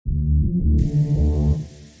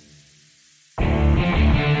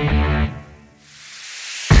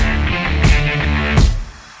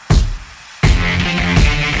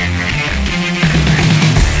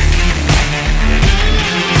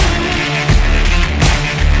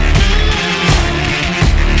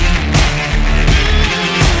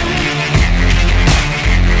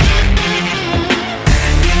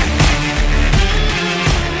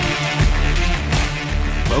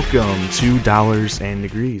to Dollars and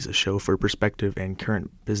Degrees, a show for prospective and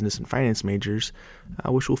current business and finance majors,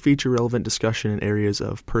 which will feature relevant discussion in areas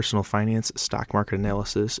of personal finance, stock market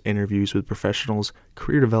analysis, interviews with professionals,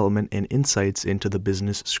 career development, and insights into the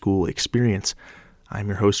business school experience. I'm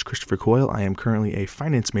your host, Christopher Coyle. I am currently a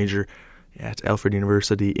finance major at Alfred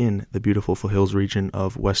University in the beautiful Foothills region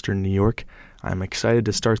of Western New York. I'm excited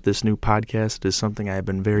to start this new podcast. It is something I've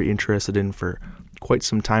been very interested in for quite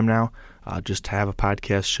some time now, just to have a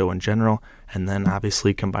podcast show in general, and then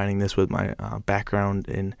obviously combining this with my background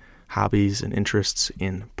in hobbies and interests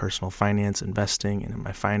in personal finance, investing, and in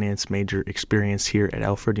my finance major experience here at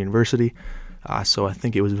Alfred University. So I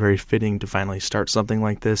think it was very fitting to finally start something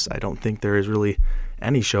like this. I don't think there is really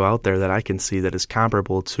any show out there that I can see that is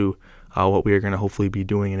comparable to what we are going to hopefully be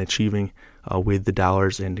doing and achieving with the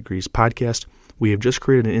Dollars and Degrees podcast. We have just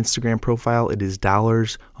created an Instagram profile. It is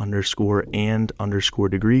 $_and_degrees.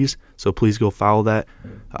 So please go follow that.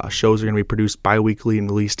 Shows are going to be produced bi-weekly and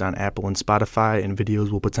released on Apple and Spotify, and videos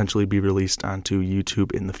will potentially be released onto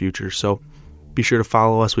YouTube in the future. So be sure to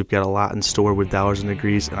follow us. We've got a lot in store with Dollars and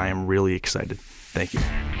Degrees, and I am really excited. Thank you.